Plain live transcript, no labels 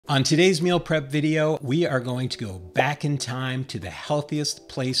On today's meal prep video, we are going to go back in time to the healthiest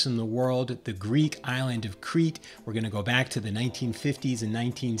place in the world, the Greek island of Crete. We're going to go back to the 1950s and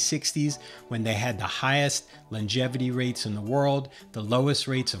 1960s when they had the highest longevity rates in the world, the lowest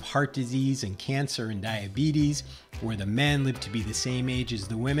rates of heart disease and cancer and diabetes, where the men lived to be the same age as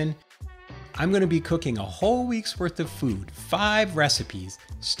the women. I'm going to be cooking a whole week's worth of food, 5 recipes,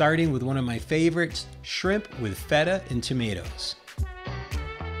 starting with one of my favorites, shrimp with feta and tomatoes.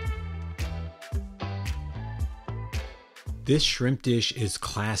 This shrimp dish is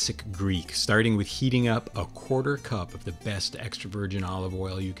classic Greek, starting with heating up a 1/4 cup of the best extra virgin olive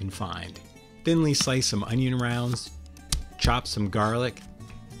oil you can find. Thinly slice some onion rounds, chop some garlic,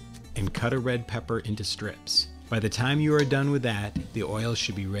 and cut a red pepper into strips. By the time you are done with that, the oil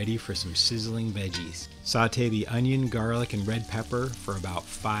should be ready for some sizzling veggies. Saute the onion, garlic, and red pepper for about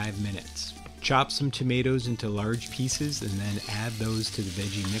 5 minutes. Chop some tomatoes into large pieces and then add those to the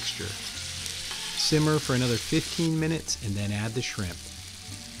veggie mixture. Simmer for another 15 minutes and then add the shrimp.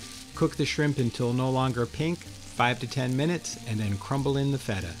 Cook the shrimp until no longer pink, 5 to 10 minutes, and then crumble in the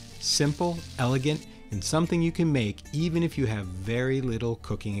feta. Simple, elegant, and something you can make even if you have very little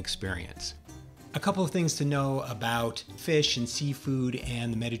cooking experience. A couple of things to know about fish and seafood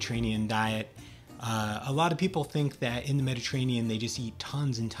and the Mediterranean diet. A lot of people think that in the Mediterranean they just eat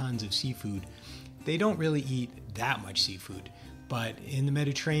tons and tons of seafood. They don't really eat that much seafood. But in the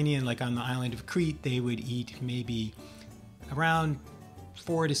Mediterranean, like on the island of Crete, they would eat maybe around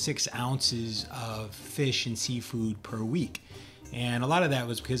 4 to 6 ounces of fish and seafood per week. And a lot of that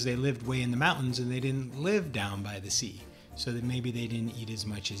was because they lived way in the mountains and they didn't live down by the sea. So that maybe they didn't eat as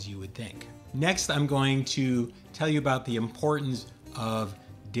much as you would think. Next, I'm going to tell you about the importance of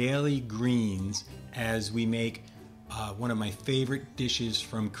daily greens as we make one of my favorite dishes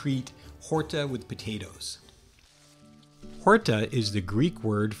from Crete, horta with potatoes. Horta is the Greek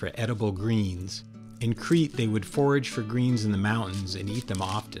word for edible greens. In Crete, they would forage for greens in the mountains and eat them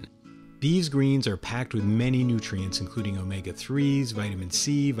often. These greens are packed with many nutrients, including omega-3s, vitamin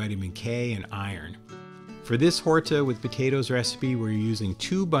C, vitamin K, and iron. For this horta with potatoes recipe, we're using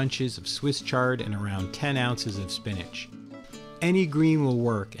 2 bunches of Swiss chard and around 10 ounces of spinach. Any green will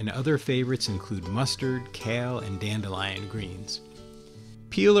work, and other favorites include mustard, kale, and dandelion greens.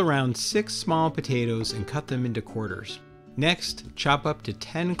 Peel around 6 small potatoes and cut them into quarters. Next, chop up to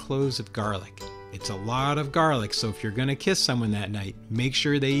 10 cloves of garlic. It's a lot of garlic, so if you're gonna kiss someone that night, make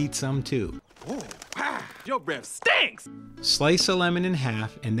sure they eat some too. Oh, wow, your breath stinks! Slice a lemon in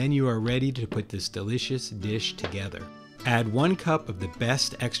half, and then you are ready to put this delicious dish together. Add 1 cup of the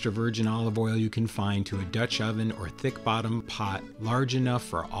best extra virgin olive oil you can find to a Dutch oven or thick bottom pot large enough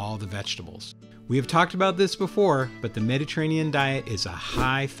for all the vegetables. We have talked about this before, but the Mediterranean diet is a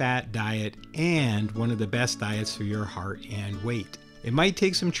high-fat diet and one of the best diets for your heart and weight. It might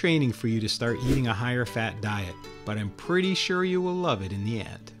take some training for you to start eating a higher fat diet, but I'm pretty sure you will love it in the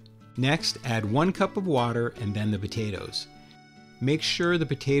end. Next, add 1 cup of water and then the potatoes. Make sure the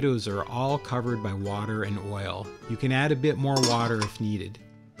potatoes are all covered by water and oil. You can add a bit more water if needed.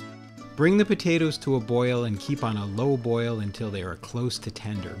 Bring the potatoes to a boil and keep on a low boil until they are close to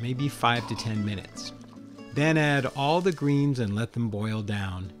tender, maybe 5 to 10 minutes. Then add all the greens and let them boil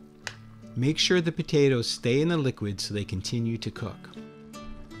down. Make sure the potatoes stay in the liquid so they continue to cook.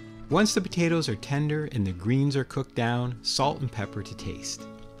 Once the potatoes are tender and the greens are cooked down, salt and pepper to taste.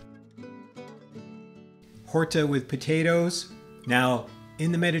 Horta with potatoes. Now,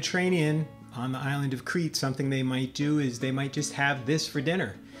 in the Mediterranean, on the island of Crete, something they might do is they might just have this for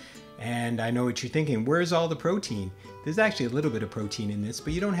dinner. And I know what you're thinking, where's all the protein? There's actually a little bit of protein in this,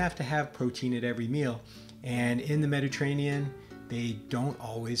 but you don't have to have protein at every meal. And in the Mediterranean, they don't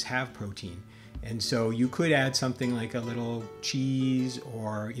always have protein. And so you could add something like a little cheese,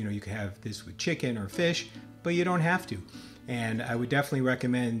 or you could have this with chicken or fish, but you don't have to. And I would definitely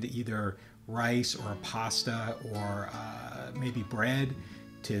recommend either rice or pasta or maybe bread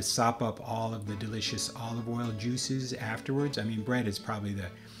to sop up all of the delicious olive oil juices afterwards. I mean, bread is probably the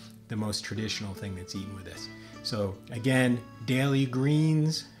most traditional thing that's eaten with this. So again, daily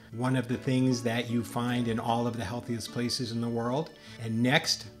greens, one of the things that you find in all of the healthiest places in the world. And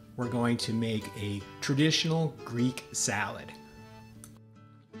next, we're going to make a traditional Greek salad.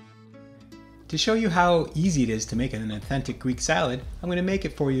 To show you how easy it is to make an authentic Greek salad, I'm going to make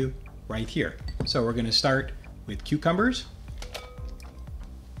it for you right here. So we're going to start with cucumbers,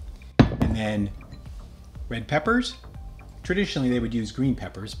 and then red peppers. Traditionally they would use green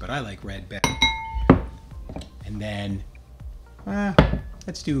peppers, but I like red better. And then,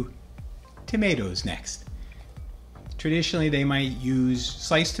 let's do tomatoes next. Traditionally they might use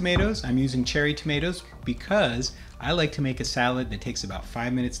sliced tomatoes. I'm using cherry tomatoes because I like to make a salad that takes about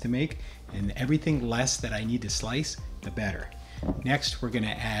 5 minutes to make, and everything less that I need to slice, the better. Next, we're gonna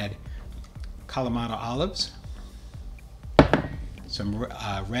add Kalamata olives, some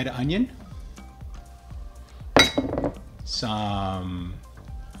red onion, some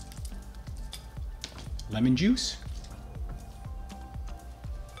lemon juice,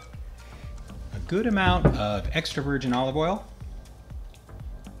 a good amount of extra virgin olive oil,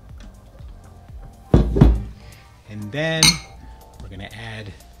 and then we're going to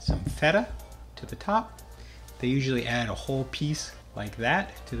add some feta to the top. They usually add a whole piece like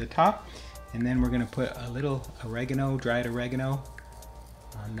that to the top, and then we're going to put a little oregano, dried oregano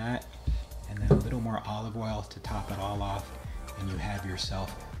on that, and then a little more olive oil to top it all off, and you have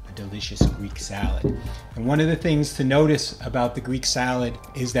yourself a delicious Greek salad. And one of the things to notice about the Greek salad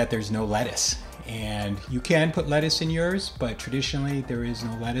is that there's no lettuce. And you can put lettuce in yours, but traditionally there is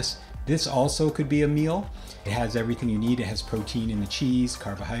no lettuce. This also could be a meal. It has everything you need. It has protein in the cheese,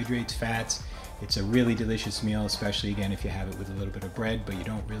 carbohydrates, fats. It's a really delicious meal, especially again if you have it with a little bit of bread, but you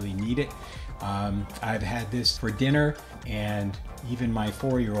don't really need it. I've had this for dinner, and even my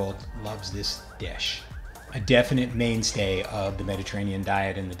 4-year-old loves this dish. A definite mainstay of the Mediterranean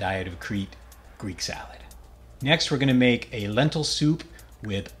diet and the diet of Crete, Greek salad. Next, we're gonna make a lentil soup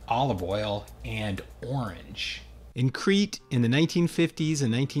with olive oil and orange. In Crete, in the 1950s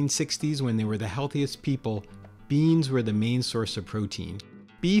and 1960s, when they were the healthiest people, beans were the main source of protein.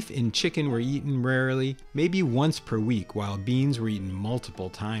 Beef and chicken were eaten rarely, maybe once per week, while beans were eaten multiple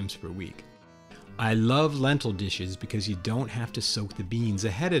times per week. I love lentil dishes because you don't have to soak the beans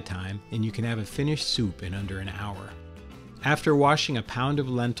ahead of time, and you can have a finished soup in under an hour. After washing a pound of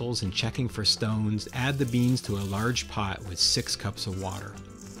lentils and checking for stones, add the beans to a large pot with 6 cups of water.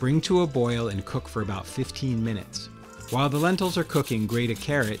 Bring to a boil and cook for about 15 minutes. While the lentils are cooking, grate a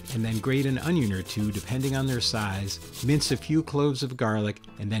carrot and then grate an onion or two depending on their size, mince a few cloves of garlic,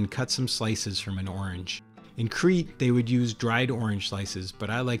 and then cut some slices from an orange. In Crete, they would use dried orange slices,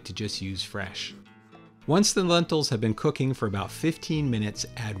 but I like to just use fresh. Once the lentils have been cooking for about 15 minutes,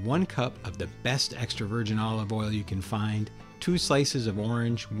 add 1 cup of the best extra virgin olive oil you can find, 2 slices of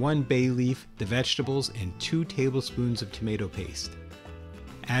orange, 1 bay leaf, the vegetables, and 2 tablespoons of tomato paste.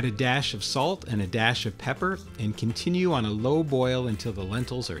 Add a dash of salt and a dash of pepper, and continue on a low boil until the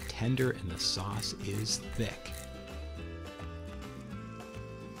lentils are tender and the sauce is thick.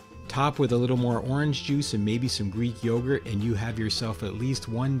 Top with a little more orange juice and maybe some Greek yogurt, and you have yourself at least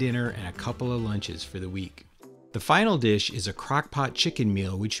 1 dinner and a couple of lunches for the week. The final dish is a crock-pot chicken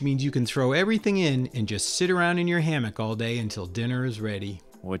meal, which means you can throw everything in and just sit around in your hammock all day until dinner is ready.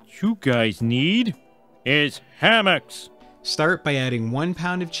 What you guys need is hammocks. Start by adding 1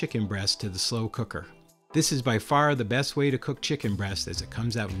 pound of chicken breast to the slow cooker. This is by far the best way to cook chicken breast, as it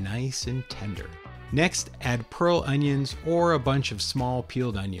comes out nice and tender. Next, add pearl onions or a bunch of small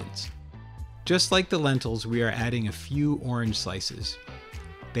peeled onions. Just like the lentils, we are adding a few orange slices.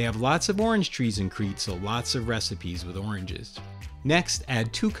 They have lots of orange trees in Crete, so lots of recipes with oranges. Next,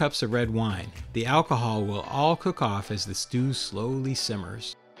 add 2 cups of red wine. The alcohol will all cook off as the stew slowly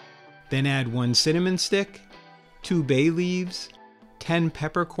simmers. Then add 1 cinnamon stick, 2 bay leaves, 10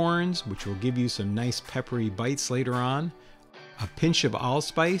 peppercorns, which will give you some nice peppery bites later on, a pinch of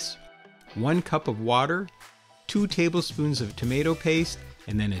allspice, 1 cup of water, 2 tablespoons of tomato paste,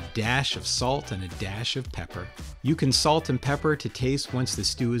 and then a dash of salt and a dash of pepper. You can salt and pepper to taste once the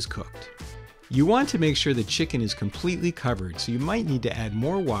stew is cooked. You want to make sure the chicken is completely covered, so you might need to add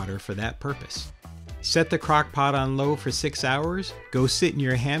more water for that purpose. Set the crock pot on low for 6 hours, go sit in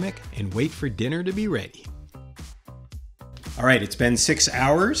your hammock, and wait for dinner to be ready. All right, it's been 6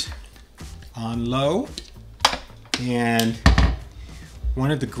 hours on low, and one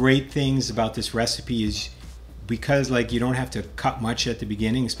of the great things about this recipe is because you don't have to cut much at the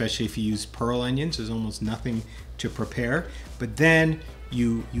beginning, especially if you use pearl onions. There's almost nothing to prepare, but then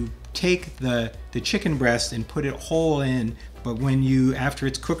you take the chicken breast and put it whole in, but after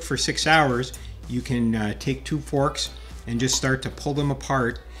it's cooked for 6 hours, you can take 2 forks and just start to pull them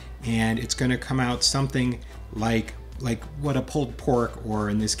apart, and it's going to come out something like what a pulled pork, or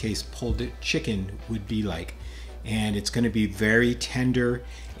in this case pulled chicken, would be like. And it's going to be very tender,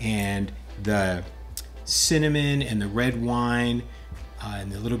 and the cinnamon and the red wine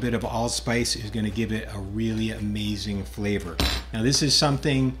and a little bit of allspice is going to give it a really amazing flavor. Now this is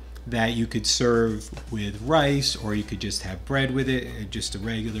something that you could serve with rice, or you could just have bread with it, just a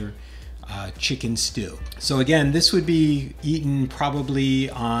regular chicken stew. So again, this would be eaten probably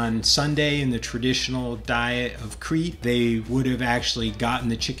on Sunday in the traditional diet of Crete. They would have actually gotten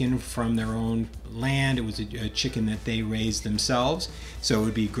the chicken from their own land. It was a chicken that they raised themselves, so it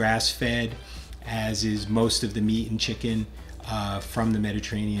would be grass-fed. as is most of the meat and chicken from the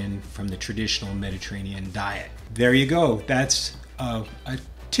Mediterranean, from the traditional Mediterranean diet. There you go. That's a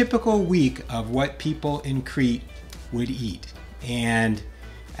typical week of what people in Crete would eat. And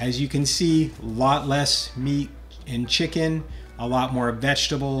as you can see, a lot less meat and chicken, a lot more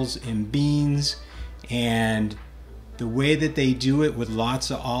vegetables and beans, and the way that they do it with lots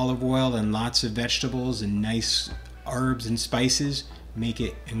of olive oil and lots of vegetables and nice herbs and spices make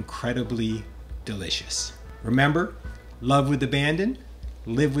it incredibly delicious. Remember, love with abandon,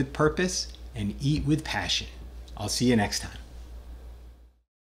 live with purpose, and eat with passion. I'll see you next time.